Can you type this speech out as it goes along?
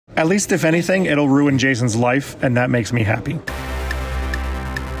At least, if anything, it'll ruin Jason's life, and that makes me happy.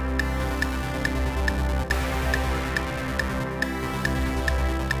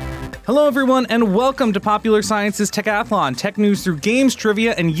 Hello, everyone, and welcome to Popular Science's Techathlon, tech news through games,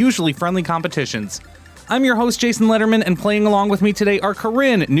 trivia, and usually friendly competitions. I'm your host, Jason Letterman, and playing along with me today are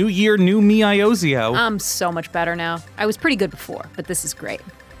Corinne, New Year, New Me Iozio. I'm so much better now. I was pretty good before, but this is great.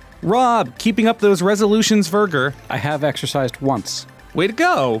 Rob, keeping up those resolutions, Verger. I have exercised once. Way to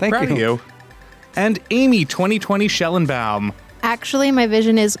go. Thank Proud of you. And Amy, 2020 Schellenbaum. Actually, my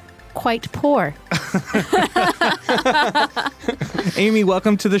vision is quite poor. Amy,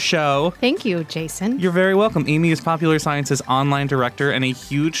 welcome to the show. Thank you, Jason. You're very welcome. Amy is Popular Science's online director and a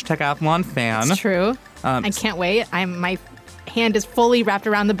huge Techathlon fan. It's true. I can't wait. My hand is fully wrapped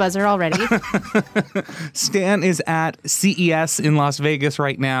around the buzzer already. Stan is at CES in Las Vegas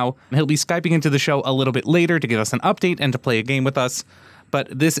right now. He'll be Skyping into the show a little bit later to give us an update and to play a game with us. But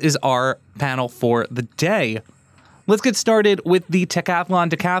this is our panel for the day. Let's get started with the Techathlon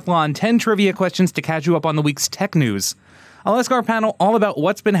Decathlon, 10 trivia questions to catch you up on the week's tech news. I'll ask our panel all about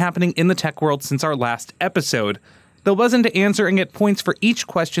what's been happening in the tech world since our last episode. They'll buzz in to answer and get points for each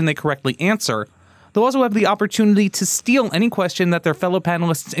question they correctly answer. They'll also have the opportunity to steal any question that their fellow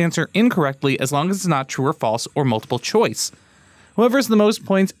panelists answer incorrectly as long as it's not true or false or multiple choice. Whoever has the most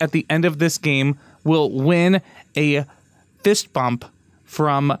points at the end of this game will win a fist bump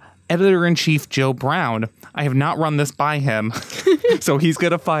from Editor-in-Chief Joe Brown. I have not run this by him, so he's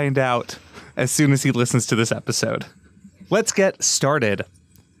going to find out as soon as he listens to this episode. Let's get started.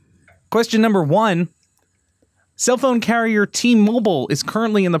 Question number 1. Cell phone carrier T-Mobile is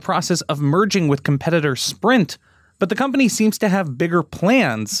currently in the process of merging with competitor Sprint, but the company seems to have bigger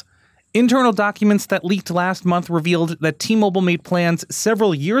plans. Internal documents that leaked last month revealed that T-Mobile made plans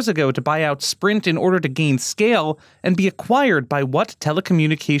several years ago to buy out Sprint in order to gain scale and be acquired by what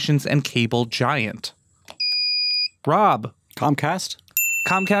telecommunications and cable giant? Rob. Comcast?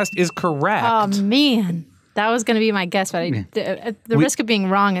 Comcast is correct. Oh, man. That was going to be my guess, but the risk of being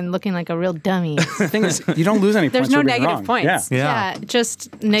wrong and looking like a real dummy. The thing is, you don't lose any There's points no for being negative wrong. points. Yeah. Yeah,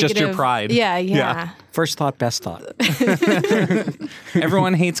 just negative. Just your pride. Yeah. First thought, best thought.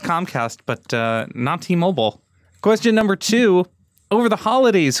 Everyone hates Comcast, but not T-Mobile. Question number 2. Over the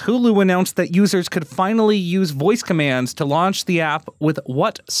holidays, Hulu announced that users could finally use voice commands to launch the app with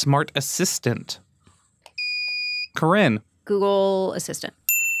what smart assistant? Corinne. Google Assistant.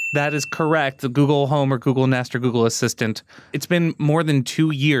 That is correct. The Google Home or Google Nest or Google Assistant. It's been more than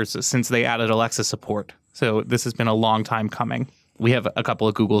 2 years since they added Alexa support. So this has been a long time coming. We have a couple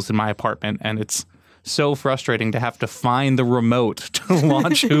of Googles in my apartment, and it's so frustrating to have to find the remote to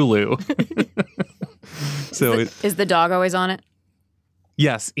launch Hulu. Is the dog always on it?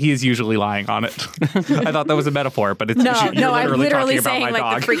 Yes, he is usually lying on it. I thought that was a metaphor, but it's No, you're I'm literally talking literally about saying my like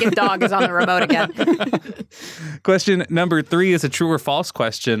dog. the freaking dog is on the remote again. Question number 3 is a true or false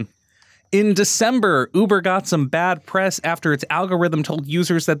question. In December, Uber got some bad press after its algorithm told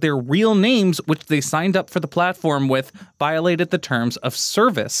users that their real names, which they signed up for the platform with, violated the terms of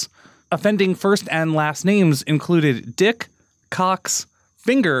service. Offending first and last names included Dick, Cox,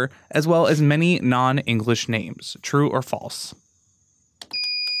 Finger, as well as many non-English names. True or false?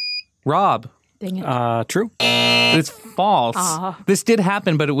 Rob. Dang it. True. It's false. This did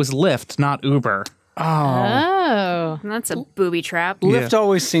happen, but it was Lyft, not Uber. Oh. That's a booby trap. Lyft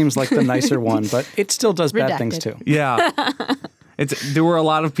always seems like the nicer one, but it still does bad things Redacted. too. Yeah. There were a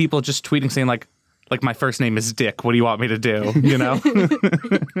lot of people just tweeting saying like my first name is Dick. What do you want me to do? You know?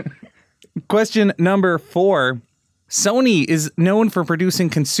 Question number 4. Sony is known for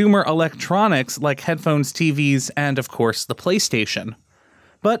producing consumer electronics like headphones, TVs, and of course the PlayStation.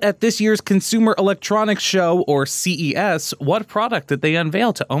 But at this year's Consumer Electronics Show, or CES, what product did they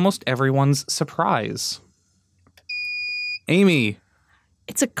unveil to almost everyone's surprise? Amy.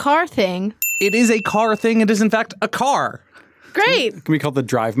 It's a car thing. It is a car thing. It is, in fact, a car. Great. Can we call it the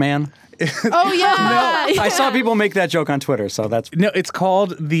Drive Man? Oh, yeah. I saw people make that joke on Twitter, so that's... No, it's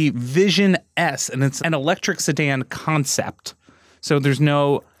called the Vision S, and it's an electric sedan concept. So there's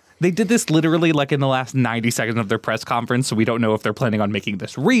no... They did this literally like in the last 90 seconds of their press conference, so we don't know if they're planning on making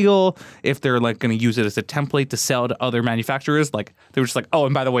this real, if they're like going to use it as a template to sell to other manufacturers. Like they were just like, oh,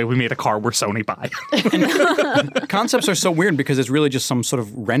 and by the way, we made a car where Sony buy. Concepts are so weird because it's really just some sort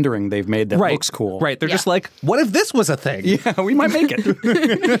of rendering they've made that looks cool. Right. They're just like, what if this was a thing? Yeah, we might make it.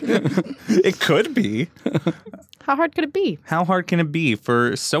 It could be. How hard could it be? How hard can it be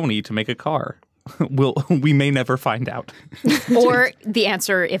for Sony to make a car? We may never find out. Or the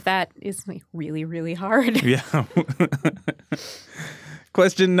answer, if that is like really, really hard. Yeah.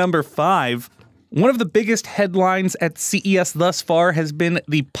 Question number 5. One of the biggest headlines at CES thus far has been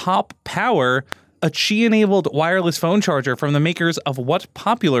the Pop Power, a Qi-enabled wireless phone charger from the makers of what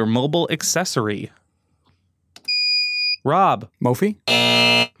popular mobile accessory? Rob. Mophie?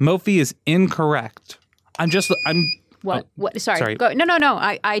 Mophie is incorrect. What? Sorry. sorry. Go. No.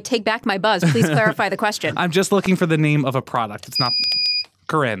 I take back my buzz. Please clarify the question. I'm just looking for the name of a product. It's not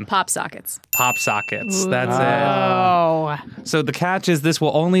Corinne. Pop sockets. Pop sockets. That's Oh. it. So the catch is this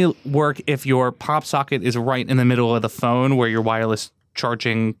will only work if your pop socket is right in the middle of the phone where your wireless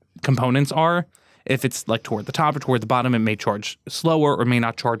charging components are. If it's like toward the top or toward the bottom, it may charge slower or may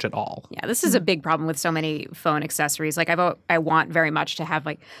not charge at all. Yeah, this is a big problem with so many phone accessories. Like I want very much to have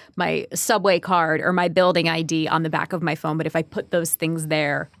like my subway card or my building ID on the back of my phone, but if I put those things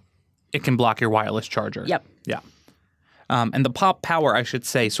there, It can block your wireless charger. Yep. Yeah. And the Pop Power, I should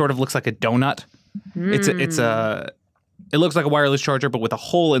say, sort of looks like a donut. It looks like a wireless charger, but with a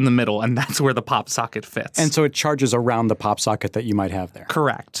hole in the middle, and that's where the pop socket fits. And so it charges around the pop socket that you might have there.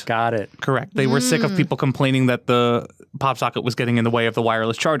 Correct. Got it. Correct. They were sick of people complaining that the pop socket was getting in the way of the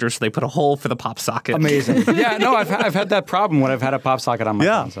wireless charger, so they put a hole for the pop socket. Amazing. Yeah, no, I've had that problem when I've had a pop socket on my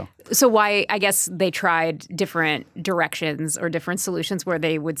phone. So why, I guess they tried different directions or different solutions where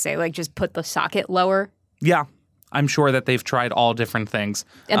they would say, like, just put the socket lower. Yeah. I'm sure that they've tried all different things.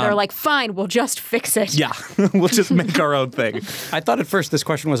 And they're like, fine, we'll just fix it. Yeah. We'll just make our own thing. I thought at first this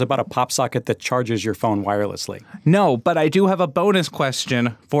question was about a pop socket that charges your phone wirelessly. No, but I do have a bonus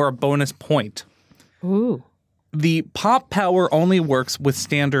question for a bonus point. Ooh. The Pop Power only works with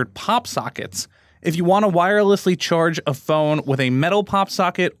standard pop sockets. If you want to wirelessly charge a phone with a metal pop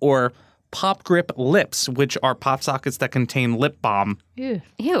socket or Pop Grip lips, which are pop sockets that contain lip balm,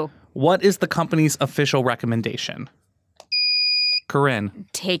 Ew. what is the company's official recommendation? Corinne.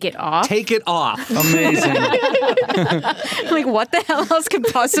 Take it off. Take it off. Amazing. Like, what the hell else could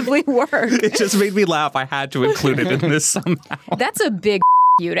possibly work? It just made me laugh. I had to include it in this somehow. That's a big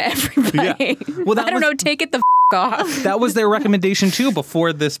you to everybody. Yeah. Well, that I don't was- know, take it the off. That was their recommendation, too,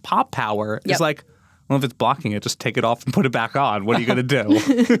 before this Pop Power. Yep. It's like, well, if it's blocking it, just take it off and put it back on. What are you going to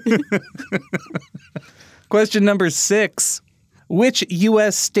do? Question number 6. Which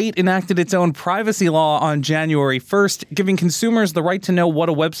U.S. state enacted its own privacy law on January 1st, giving consumers the right to know what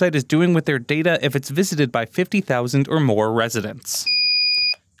a website is doing with their data if it's visited by 50,000 or more residents?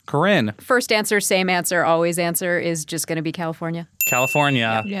 Corinne. First answer, same answer, always answer is just going to be California.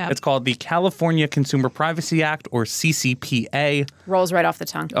 California. Yeah. It's called the California Consumer Privacy Act, or CCPA. Rolls right off the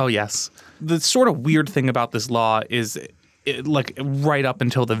tongue. Oh, yes. The sort of weird thing about this law is, like, right up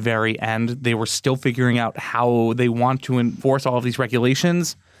until the very end, they were still figuring out how they want to enforce all of these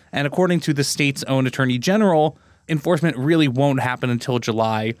regulations. And according to the state's own attorney general, enforcement really won't happen until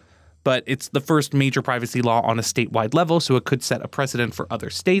July. But it's the first major privacy law on a statewide level, so it could set a precedent for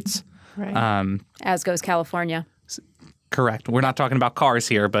other states. Right. As goes California. Correct. We're not talking about cars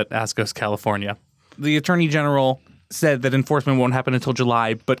here, but as goes California. The attorney general said that enforcement won't happen until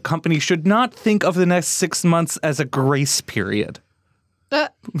July, but companies should not think of the next 6 months as a grace period.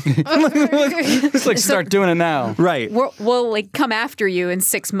 It's like, start doing it now. Right. We'll like come after you in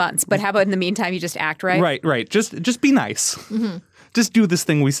 6 months, but how about in the meantime you just act right? Right. Just be nice. Mm-hmm. Just do this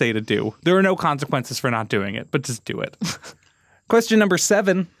thing we say to do. There are no consequences for not doing it, but just do it. Question number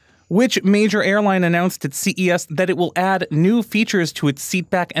 7. Which major airline announced at CES that it will add new features to its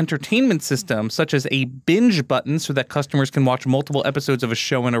seatback entertainment system, such as a binge button so that customers can watch multiple episodes of a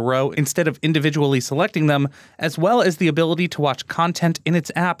show in a row instead of individually selecting them, as well as the ability to watch content in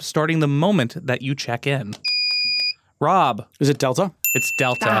its app starting the moment that you check in? Rob. Is it Delta? It's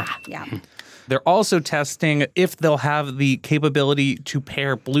Delta. Yeah. They're also testing if they'll have the capability to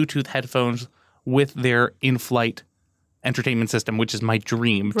pair Bluetooth headphones with their in-flight entertainment system, which is my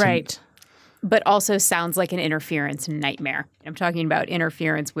dream. Right. But also sounds like an interference nightmare. I'm talking about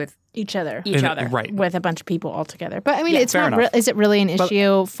interference with Each other. each other. Right. With a bunch of people all together. But I mean, it's fair not. enough. Is it really an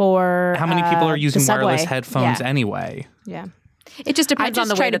issue for How many people are the using wireless subway? headphones Yeah. anyway? Yeah. It just I depends on just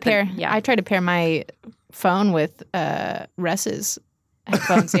the way tried to that pair. yeah. I tried to pair my phone with Russ's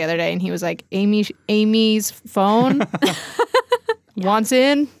headphones the other day, and he was like, "Amy's phone wants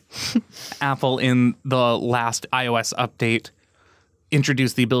in." Apple, in the last iOS update,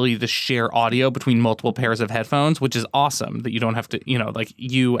 introduced the ability to share audio between multiple pairs of headphones, which is awesome that you don't have to, like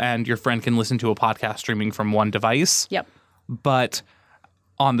you and your friend can listen to a podcast streaming from one device. Yep. But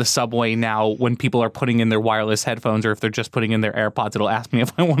on the subway now, when people are putting in their wireless headphones or if they're just putting in their AirPods, it'll ask me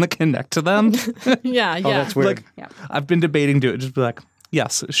if I want to connect to them. Yeah. Oh, that's weird. I've been debating to it. Just be like,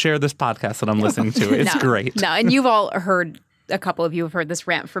 yes, share this podcast that I'm listening to. It's No. great. No, and you've all heard a couple of you have heard this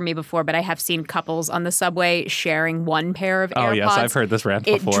rant from me before, but I have seen couples on the subway sharing one pair of AirPods. Oh, yes, I've heard this rant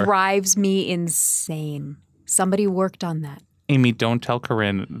before. It drives me insane. Somebody worked on that. Amy, don't tell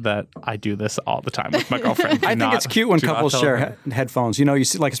Corinne that I do this all the time with my girlfriend. I think it's cute when couples share headphones. You know, you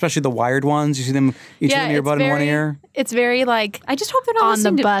see, like, especially the wired ones. You see them each with an earbud in one ear. It's very like I just hope they're not on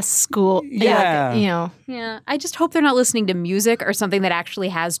listening the to bus school. Yeah. You know. Yeah, I just hope they're not listening to music or something that actually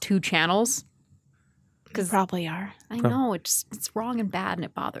has 2 channels. Because probably are. I know it's wrong and bad, and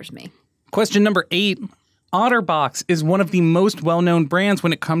it bothers me. Question number 8. OtterBox is one of the most well-known brands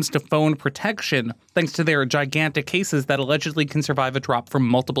when it comes to phone protection, thanks to their gigantic cases that allegedly can survive a drop from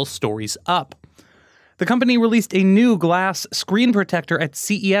multiple stories up. The company released a new glass screen protector at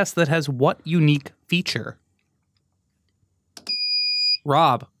CES that has what unique feature?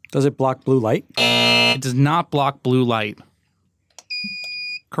 Rob. Does it block blue light? It does not block blue light.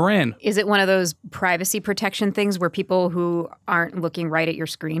 Corinne. Is it one of those privacy protection things where people who aren't looking right at your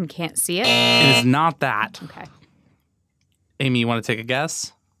screen can't see it? It is not that. Okay. Amy, you want to take a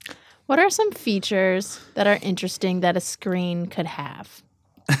guess? What are some features that are interesting that a screen could have?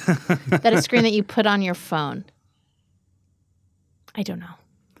 That a screen that you put on your phone? I don't know.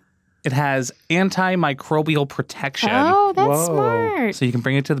 It has antimicrobial protection. Oh, that's Whoa. smart. So you can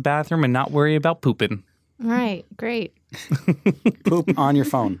bring it to the bathroom and not worry about pooping. Right, great. Poop on your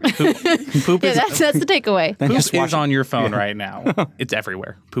phone. Poop Yeah, is, that's the takeaway. Then just poop watch is on your phone right now. It's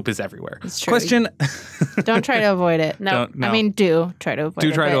everywhere. Poop is everywhere. It's true. Question. Don't try to avoid it. No. Don't- no. I mean, do try to avoid it.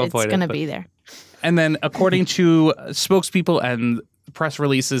 Do try to but avoid it, It's going to but- be there. And then, according to spokespeople and press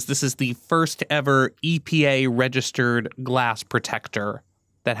releases, this is the first ever EPA registered glass protector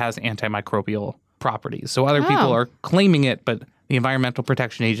that has antimicrobial properties. So other people are claiming it, but the Environmental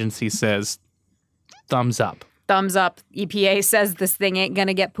Protection Agency says thumbs up. Thumbs up. EPA says this thing ain't going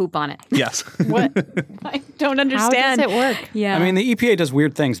to get poop on it. Yes. What? I don't How understand. does it work? Yeah. I mean, the EPA does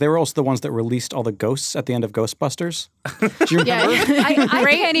weird things. They were also the ones that released all the ghosts at the end of Ghostbusters. Do you remember?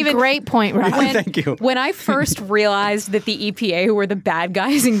 I can't even. Great point, Rob. Thank you. When I first realized that the EPA were the bad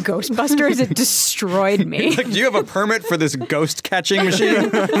guys in Ghostbusters, it destroyed me. Like, do you have a permit for this ghost catching machine?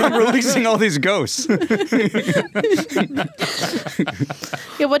 I'm releasing all these ghosts.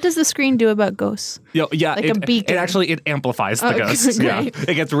 Yeah, what does the screen do about ghosts? Yeah, Like a beacon. It amplifies the ghosts. Yeah. great.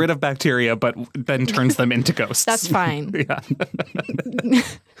 It gets rid of bacteria, but then turns them into ghosts. That's fine.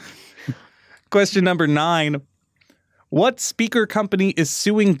 Question number 9. What speaker company is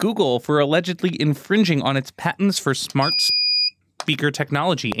suing Google for allegedly infringing on its patents for smart speaker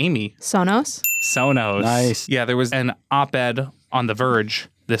technology? Amy. Sonos? Sonos. Nice. Yeah, there was an op-ed on The Verge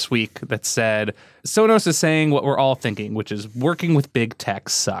this week that said, Sonos is saying what we're all thinking, which is working with big tech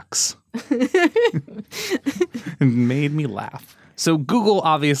sucks. It made me laugh. So Google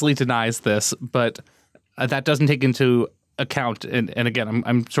obviously denies this, but that doesn't take into account, and again,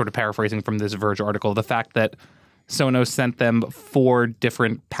 I'm sort of paraphrasing from this Verge article, the fact that Sonos sent them 4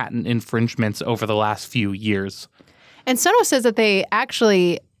 different patent infringements over the last few years. And Sonos says that they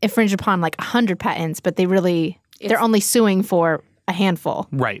actually infringe upon like 100 patents, but they're only suing for a handful.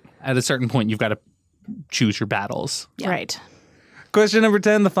 Right. At a certain point, you've got to choose your battles. Right. Question number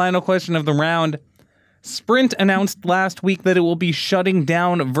 10, the final question of the round. Sprint announced last week that it will be shutting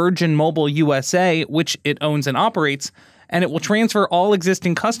down Virgin Mobile USA, which it owns and operates, and it will transfer all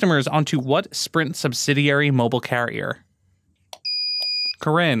existing customers onto what Sprint subsidiary mobile carrier?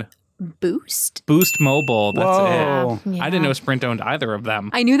 Corinne. Boost? Boost Mobile. That's Whoa. it. Yeah. I didn't know Sprint owned either of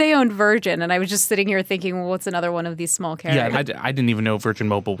them. I knew they owned Virgin, and I was just sitting here thinking, well, what's another one of these small carriers? Yeah, I didn't even know Virgin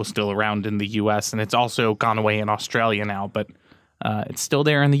Mobile was still around in the U.S., and it's also gone away in Australia now, but it's still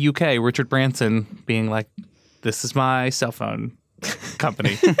there in the UK. Richard Branson being like, this is my cell phone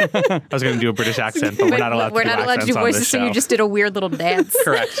company. I was going to do a British accent, but we're not allowed We're to do not allowed to do accents on voices, this so show. you just did a weird little dance.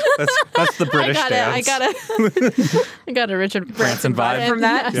 Correct. That's the British dance. I got a Richard Branson vibe From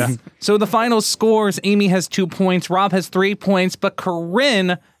that? Yeah. So the final scores, Amy has 2 points, Rob has 3 points, but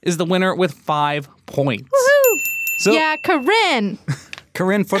Corinne is the winner with 5 points. So, Yeah, Corinne.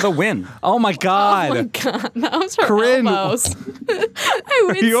 Corinne for the win. oh my God. God, that was her Corinne. elbows. I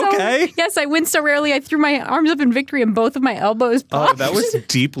win You okay? Yes, I win so rarely. I threw my arms up in victory and both of my elbows Oh, popped. that was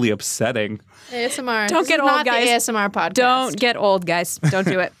deeply upsetting. ASMR. Don't This get is old, not guys. The ASMR podcast. Don't get old, guys. Don't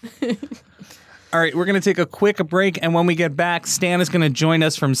do it. All right, we're going to take a quick break, and when we get back, Stan is going to join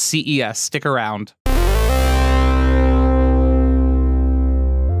us from CES. Stick around.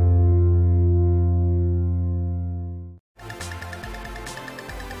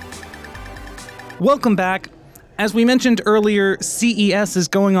 Welcome back. As we mentioned earlier, CES is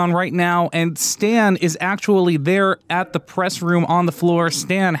going on right now, and Stan is actually there at the press room on the floor.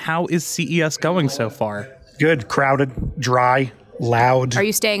 Stan, how is CES going so far? Good. Crowded, dry, loud. Are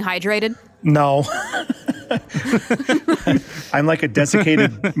you staying hydrated? No. I'm like a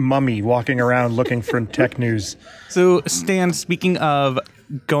desiccated mummy walking around looking for tech news. So, Stan, speaking of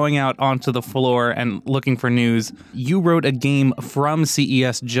going out onto the floor and looking for news, you wrote a game from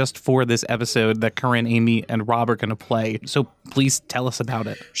CES just for this episode that Corinne, Amy, and Rob are going to play. So please tell us about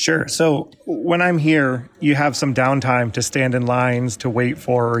it. Sure. So when I'm here, you have some downtime to stand in lines to wait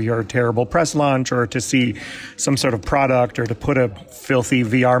for your terrible press launch or to see some sort of product or to put a filthy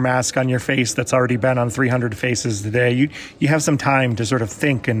VR mask on your face that's already been on 300 faces today. You have some time to sort of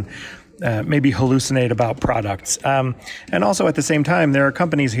think and maybe hallucinate about products. And also at the same time, there are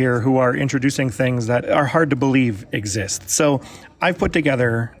companies here who are introducing things that are hard to believe exist. So I've put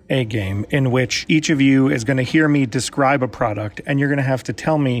together a game in which each of you is going to hear me describe a product, and you're going to have to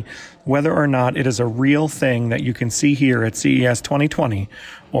tell me whether or not it is a real thing that you can see here at CES 2020,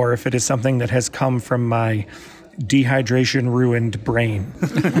 or if it is something that has come from my dehydration-ruined brain.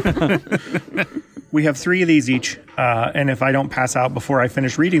 We have 3 of these each, and if I don't pass out before I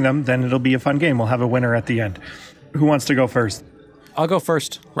finish reading them, then it'll be a fun game. We'll have a winner at the end. Who wants to go first? I'll go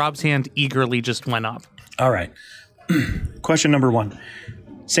first. Rob's hand eagerly just went up. All right. Question number 1.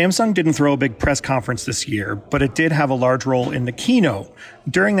 Samsung didn't throw a big press conference this year, but it did have a large role in the keynote.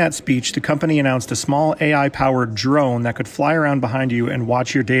 During that speech, the company announced a small AI-powered drone that could fly around behind you and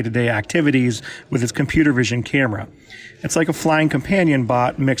watch your day-to-day activities with its computer vision camera. It's like a flying companion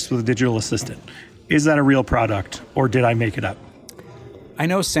bot mixed with a digital assistant. Is that a real product, or did I make it up? I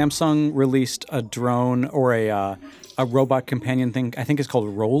know Samsung released a drone or a robot companion thing. I think it's called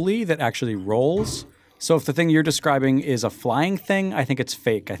Rolly that actually rolls. So if the thing you're describing is a flying thing, I think it's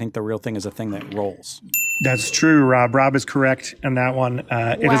fake. I think the real thing is a thing that rolls. That's true, Rob. Rob is correct in that one.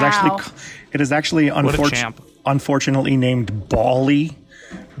 It is actually unfortunately named Ballie.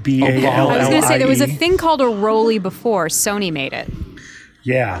 Ballie. I was going to say there was a thing called a Rolly before. Sony made it.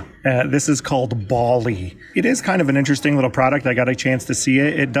 Yeah, this is called Ballie. It is kind of an interesting little product. I got a chance to see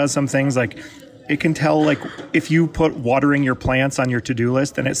it. It does some things like it can tell, like, if you put watering your plants on your to-do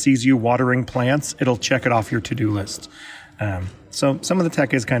list and it sees you watering plants, it'll check it off your to-do list. So some of the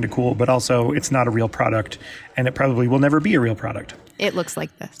tech is kind of cool, but also it's not a real product, and it probably will never be a real product. It looks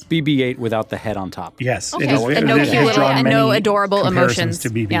like this. BB-8 without the head on top. Yes. Okay. It is, And no it cute has little, drawn and many no adorable comparisons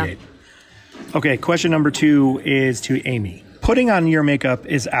emotions. to BB-8. Yeah. Okay, question number 2 is to Amy. Putting on your makeup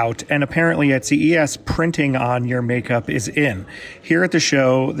is out, and apparently at CES, printing on your makeup is in. Here at the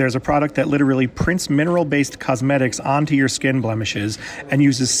show, there's a product that literally prints mineral-based cosmetics onto your skin blemishes and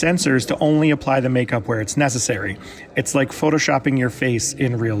uses sensors to only apply the makeup where it's necessary. It's like photoshopping your face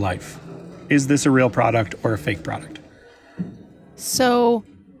in real life. Is this a real product or a fake product? So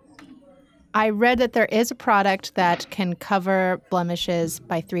I read that there is a product that can cover blemishes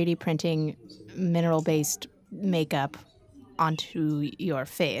by 3D printing mineral-based makeup onto your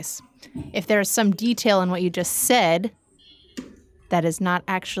face. If there's some detail in what you just said that is not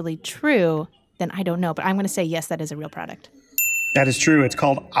actually true, then I don't know. But I'm going to say yes, that is a real product. That is true. It's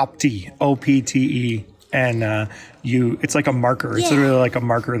called Opti, O-P-T-E. And it's like a marker. It's literally like a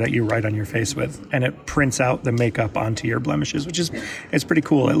marker that you write on your face with. And it prints out the makeup onto your blemishes, which is it's pretty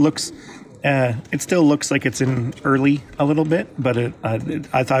cool. It still looks like it's in early a little bit, but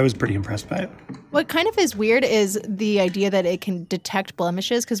I thought I was pretty impressed by it. What kind of is weird is the idea that it can detect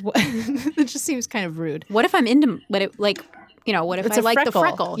blemishes, because it just seems kind of rude. What if I'm into what if It's I a like freckle. the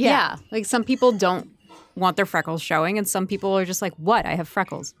freckle? Yeah. Like some people don't want their freckles showing, and some people are just like, "What? I have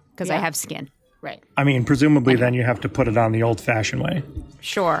freckles because I Yeah. have skin." Right. I mean, presumably then you have to put it on the old-fashioned way.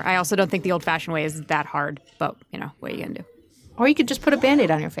 Sure. I also don't think the old-fashioned way is that hard, but what are you gonna do? Or you could just put a Band-Aid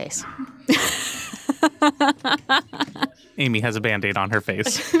on your face. Amy has a Band-Aid on her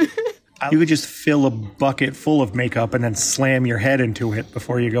face. You could just fill a bucket full of makeup and then slam your head into it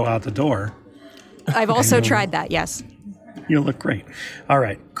before you go out the door. I've also tried that. Yes. You'll look great. All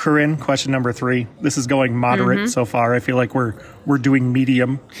right, Corinne, question number 3. This is going moderate so far. I feel like we're doing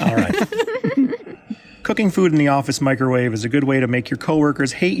medium. All right. Cooking food in the office microwave is a good way to make your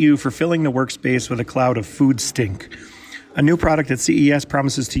coworkers hate you for filling the workspace with a cloud of food stink. A new product at CES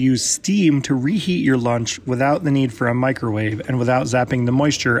promises to use steam to reheat your lunch without the need for a microwave and without zapping the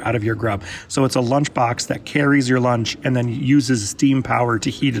moisture out of your grub. So it's a lunchbox that carries your lunch and then uses steam power to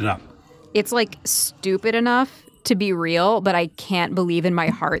heat it up. It's like stupid enough to be real, but I can't believe in my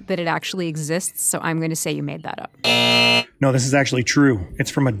heart that it actually exists. So I'm going to say you made that up. No, this is actually true.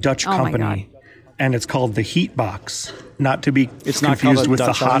 It's from a Dutch Oh my company. And it's called the Heat Box, not to be It's not confused called a with the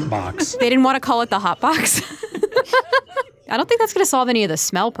Dutch Hot oven. Box. They didn't want to call it the hot box. I don't think that's going to solve any of the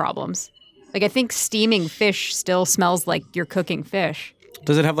smell problems. Like, I think steaming fish still smells like you're cooking fish.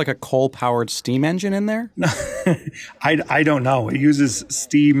 Does it have like a coal-powered steam engine in there? I don't know. It uses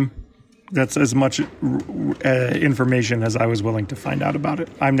steam. That's as much information as I was willing to find out about it.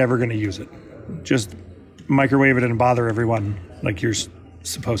 I'm never going to use it. Just microwave it and bother everyone like you're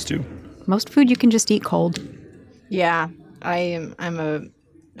supposed to. Most food you can just eat cold. Yeah, I'm a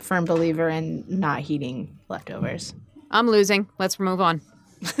firm believer in not heating leftovers. I'm losing. Let's move on.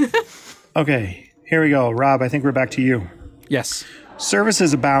 Okay, here we go. Rob, I think we're back to you. Yes.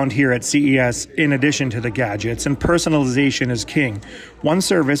 Services abound here at CES in addition to the gadgets, and personalization is king. One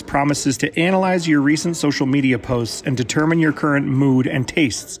service promises to analyze your recent social media posts and determine your current mood and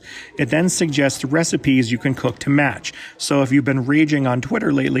tastes. It then suggests recipes you can cook to match. So if you've been raging on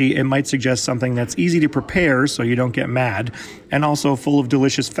Twitter lately, it might suggest something that's easy to prepare so you don't get mad, and also full of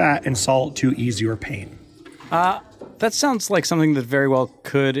delicious fat and salt to ease your pain. That sounds like something that very well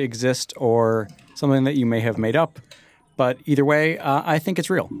could exist or something that you may have made up. But either way, I think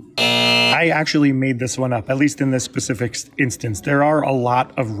it's real. I actually made this one up, at least in this specific instance. There are a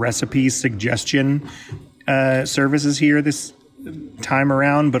lot of recipe suggestion services here this time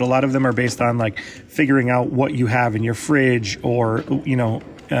around, but a lot of them are based on like figuring out what you have in your fridge or,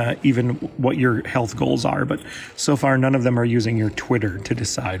 even what your health goals are. But so far, none of them are using your Twitter to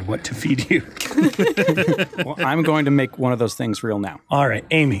decide what to feed you. Well, I'm going to make one of those things real now. All right,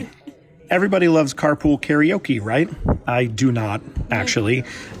 Amy. Everybody loves carpool karaoke, right? I do not, actually.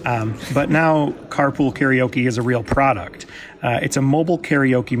 But now carpool karaoke is a real product. It's a mobile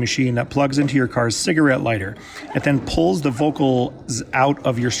karaoke machine that plugs into your car's cigarette lighter. It then pulls the vocals out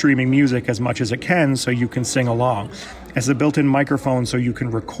of your streaming music as much as it can so you can sing along. It's a built-in microphone so you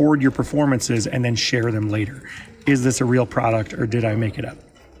can record your performances and then share them later. Is this a real product or did I make it up?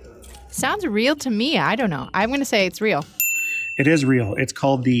 Sounds real to me. I don't know. I'm going to say it's real. It is real. It's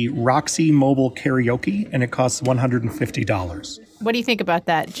called the Roxy Mobile Karaoke, and it costs $150. What do you think about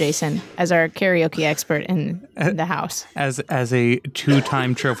that, Jason, as our karaoke expert in the house? As a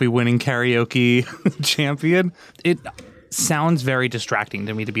 2-time trophy-winning karaoke champion, it sounds very distracting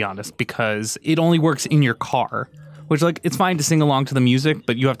to me, to be honest, because it only works in your car, which, like, it's fine to sing along to the music,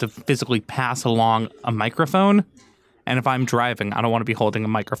 but you have to physically pass along a microphone. And if I'm driving, I don't want to be holding a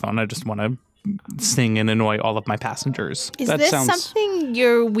microphone. I just want to sing and annoy all of my passengers. Is this something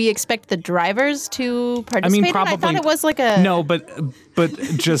we expect the drivers to participate I mean, in? probably. I thought it was like a... No, but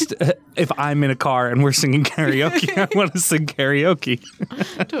just if I'm in a car and we're singing karaoke, I want to sing karaoke.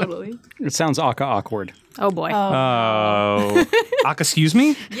 Totally. It sounds awkward. Oh, boy. Oh. Excuse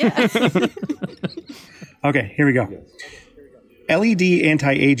me? Yeah. Okay, here we go. LED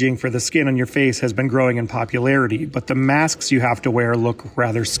anti-aging for the skin on your face has been growing in popularity, but the masks you have to wear look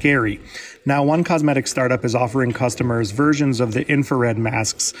rather scary. Now, one cosmetic startup is offering customers versions of the infrared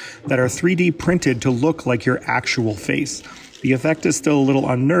masks that are 3D printed to look like your actual face. The effect is still a little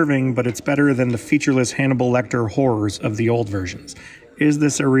unnerving, but it's better than the featureless Hannibal Lecter horrors of the old versions. Is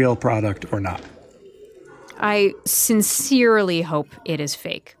this a real product or not? I sincerely hope it is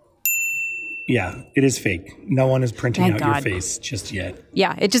fake. Yeah, it is fake. No one is printing Thank out God. your face just yet.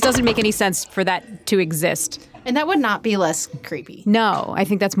 Yeah, it just doesn't make any sense for that to exist. And that would not be less creepy. No, I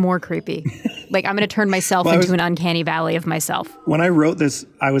think that's more creepy. Like, I'm going to turn myself into an uncanny valley of myself. When I wrote this,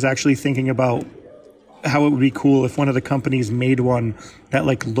 I was actually thinking about how it would be cool if one of the companies made one that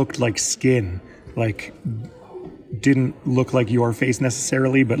like looked like skin, like didn't look like your face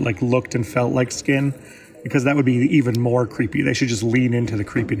necessarily, but like looked and felt like skin, because that would be even more creepy. They should just lean into the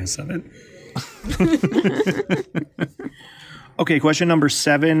creepiness of it. Okay, question number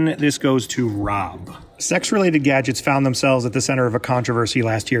 7. This goes to Rob. Sex-related gadgets found themselves at the center of a controversy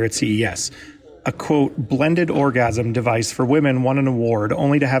last year at CES. A, quote, blended orgasm device for women won an award,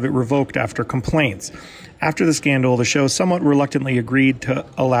 only to have it revoked after complaints. After the scandal, the show somewhat reluctantly agreed to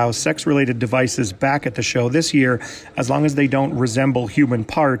allow sex-related devices back at the show this year, as long as they don't resemble human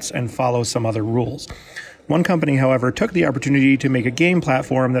parts and follow some other rules. One company, however, took the opportunity to make a game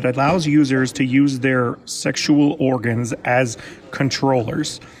platform that allows users to use their sexual organs as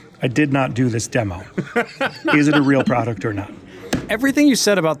controllers. I did not do this demo. Is it a real product or not? Everything you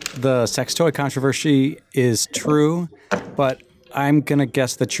said about the sex toy controversy is true, but I'm going to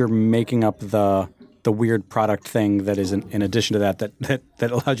guess that you're making up the weird product thing that is in addition to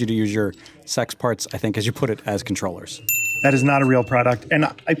that allows you to use your sex parts, I think, as you put it, as controllers. That is not a real product. And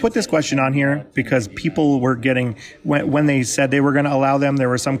I put this question on here because people were getting, when they said they were going to allow them, there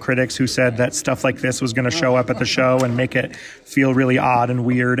were some critics who said that stuff like this was going to show up at the show and make it feel really odd and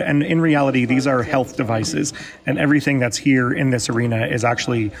weird. And in reality, these are health devices. And everything that's here in this arena is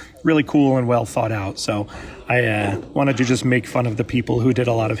actually really cool and well thought out. So I wanted to just make fun of the people who did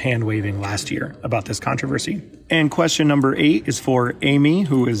a lot of hand waving last year about this controversy. And question number 8 is for Amy,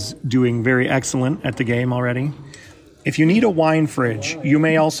 who is doing very excellent at the game already. If you need a wine fridge, you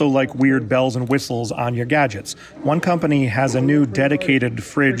may also like weird bells and whistles on your gadgets. One company has a new dedicated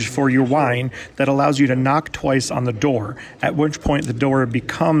fridge for your wine that allows you to knock twice on the door, at which point the door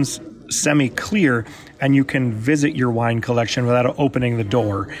becomes semi-clear and you can visit your wine collection without opening the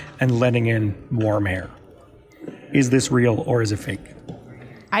door and letting in warm air. Is this real or is it fake?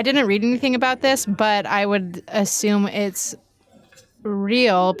 I didn't read anything about this, but I would assume it's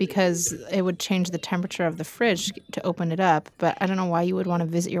real because it would change the temperature of the fridge to open it up. But I don't know why you would want to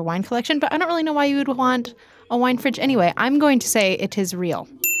visit your wine collection, but I don't really know why you would want a wine fridge anyway. I'm going to say it is real.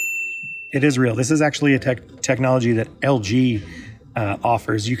 It is real. This is actually a technology that LG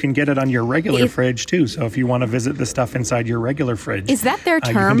offers. You can get it on your regular fridge too. So if you want to visit the stuff inside your regular fridge, Is that their you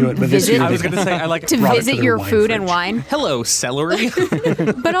can term? do it. But this Visit? year I they was going to say, I like To brought it visit their your wine food fridge. and wine? hello, celery.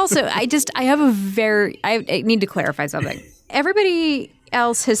 But also, I need to clarify something. Everybody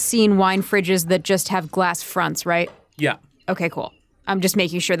else has seen wine fridges that just have glass fronts, right? Yeah. Okay, cool. I'm just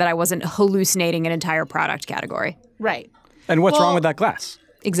making sure that I wasn't hallucinating an entire product category. Right. And what's wrong with that glass?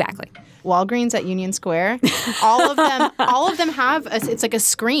 Exactly. Walgreens at Union Square, all of them have it's like a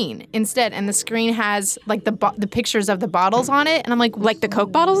screen instead, and the screen has like the pictures of the bottles on it, and I'm like the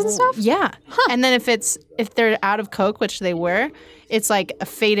Coke bottles and stuff? yeah. And then if they're out of Coke, which they were, it's like a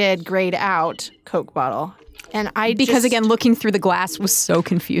faded, grayed out Coke bottle. And Because again, looking through the glass was so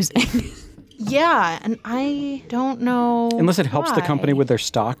confusing. yeah, and I don't know Unless it helps the why. company with their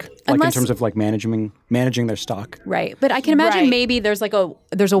stock, like in terms of like managing their stock. Right. But I can imagine Right. maybe there's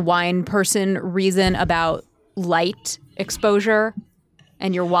a wine person reason about light exposure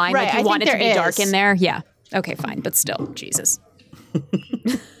and your wine. Right, Like I you want it think to be there dark is. in there. Yeah. Okay, fine. But still, Jesus.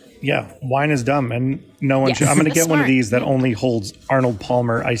 Yeah, wine is dumb, and no one Yes. should. I'm going to get one of Smart. these that only holds Arnold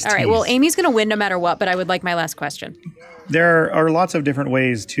Palmer iced All right. teas. Well, Amy's going to win no matter what, but I would like my last question. There are lots of different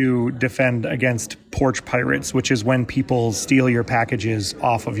ways to defend against porch pirates, which is when people steal your packages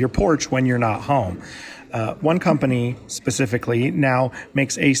off of your porch when you're not home. One company specifically now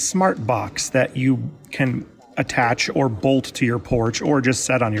makes a smart box that you can attach or bolt to your porch or just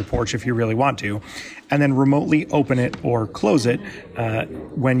set on your porch if you really want to, and then remotely open it or close it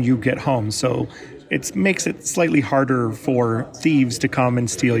when you get home. So it makes it slightly harder for thieves to come and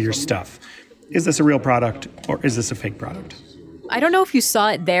steal your stuff. Is this a real product or is this a fake product? I don't know if you saw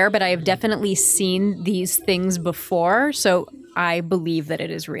it there, but I have definitely seen these things before, so I believe that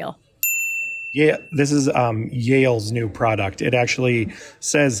it is real. Yeah, this is Yale's new product. It actually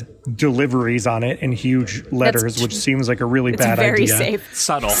says deliveries on it in huge letters, which seems like a really It's bad very idea. safe.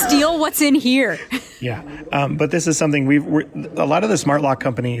 Subtle. Steal what's in here. Yeah, but this is something a lot of the smart lock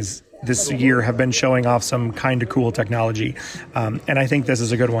companies this year have been showing off some kind of cool technology, and I think this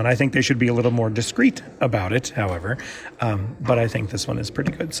is a good one. I think they should be a little more discreet about it, however, but I think this one is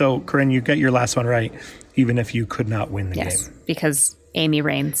pretty good. So, Corinne, you got your last one right, even if you could not win the Yes, game. because Amy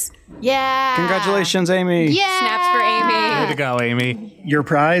reigns. Yeah. Congratulations, Amy. Yeah. Snaps for Amy. Way to go, Amy. Your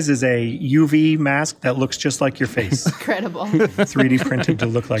prize is a UV mask that looks just like your face, Incredible. 3D printed to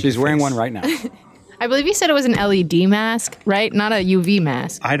look like She's your wearing face. one right now. I believe you said it was an LED mask, right? Not a UV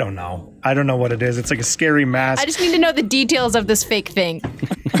mask. I don't know. I don't know what it is. It's like a scary mask. I just need to know the details of this fake thing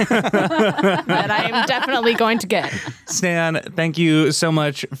that I am definitely going to get. Stan, thank you so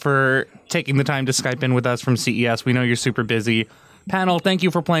much for taking the time to Skype in with us from CES. We know you're super busy. Panel, thank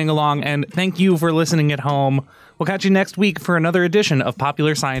you for playing along, and thank you for listening at home. We'll catch you next week for another edition of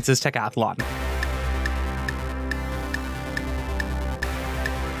Popular Science's Techathlon.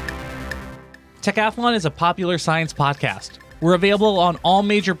 Techathlon is a Popular Science podcast. We're available on all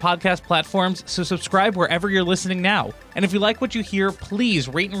major podcast platforms, so subscribe wherever you're listening now. And if you like what you hear, please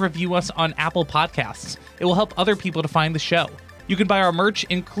rate and review us on Apple Podcasts. It will help other people to find the show. You can buy our merch,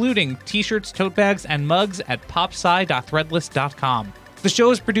 including t-shirts, tote bags, and mugs at popsci.threadless.com. The show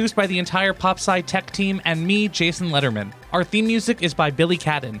is produced by the entire PopSci tech team and me, Jason Letterman. Our theme music is by Billy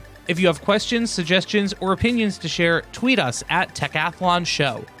Cadden. If you have questions, suggestions, or opinions to share, tweet us at Techathlon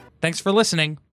Show. Thanks for listening.